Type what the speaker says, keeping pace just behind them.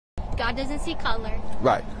God doesn't see color.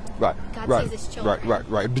 Right. God sees his children.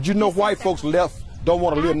 Right. Did you know white folks don't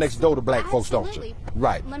want to live next door to black folks, don't you?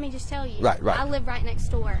 Right. Let me just tell you. Right. I live right next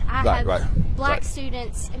door. I have black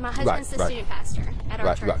students, and my husband's the student pastor at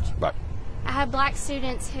our church. Right. I have black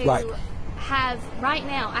students who have, right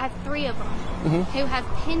now, I have 3 of them who have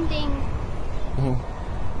pending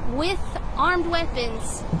with armed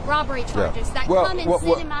weapons robbery charges that come and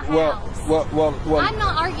sit in my house. I'm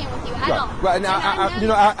not arguing with you at all. Right. Now,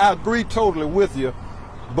 I agree totally with you,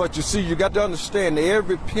 but you see, you got to understand that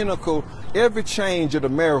every pinnacle, every change in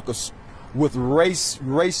America with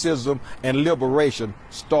racism and liberation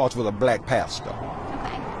starts with a black pastor.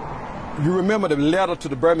 Okay. You remember the letter to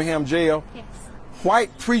the Birmingham jail? Yes.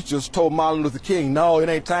 White preachers told Martin Luther King, no, it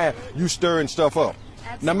ain't time, you stirring stuff up.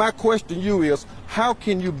 Absolutely. Now my question to you is, how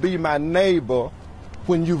can you be my neighbor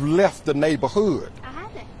when you've left the neighborhood? I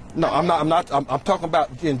haven't. No, I'm talking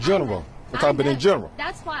about in general. I'm talking about in general.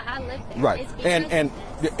 That's why I live there. Right.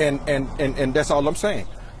 And that's all I'm saying.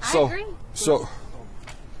 So, I agree.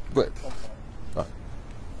 But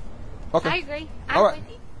okay. I agree. All right.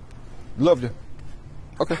 Love you.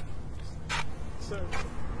 Okay. Sir,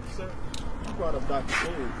 you brought up Dr.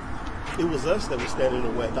 King. It was us that were standing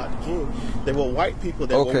in the way of Dr. King. There were white people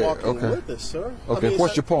that were walking with us, sir. Okay, I mean,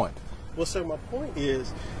 what's your point? Well, sir, my point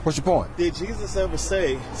is... What's your point? Did Jesus ever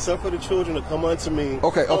say, suffer the children to come unto me?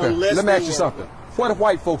 Okay. Let me ask you something. Where do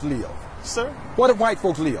white folks live? Sir? Where do white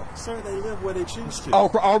folks live? Sir, they live where they choose to.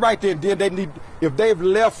 Oh, all right, then they need... If they've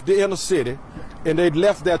left the inner city and they've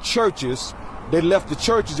left their churches, they left the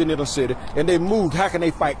churches in the inner city, and they moved, how can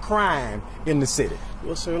they fight crime in the city?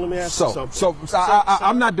 Well, sir, let me ask you something. So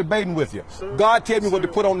I'm not debating with you. Sir, God tell me what to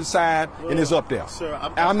put on the sign, and it's up there. Sir,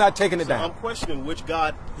 I'm not taking it down. I'm questioning which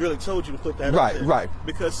God really told you to put that up there. Right.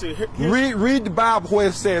 Because, see, read the Bible where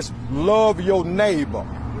it says, love your neighbor.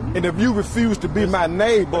 And if you refuse to be my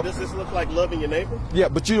neighbor... Does this look like loving your neighbor? Yeah,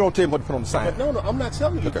 but you don't tell me what to put on the sign. No, I'm not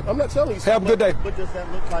telling you. Okay. I'm not telling you. Have a good day. But does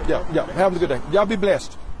that look like loving your neighbor? Have a good day. Y'all be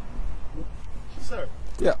blessed. Sir.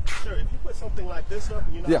 Yeah. Sir, if you put something like this up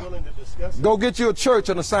and you're not willing to discuss it... Go get you a church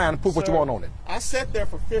and a sign and put what you want on it. I sat there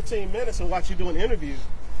for 15 minutes and watched you do an interview,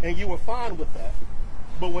 and you were fine with that.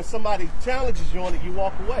 But when somebody challenges you on it, you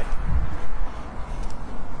walk away.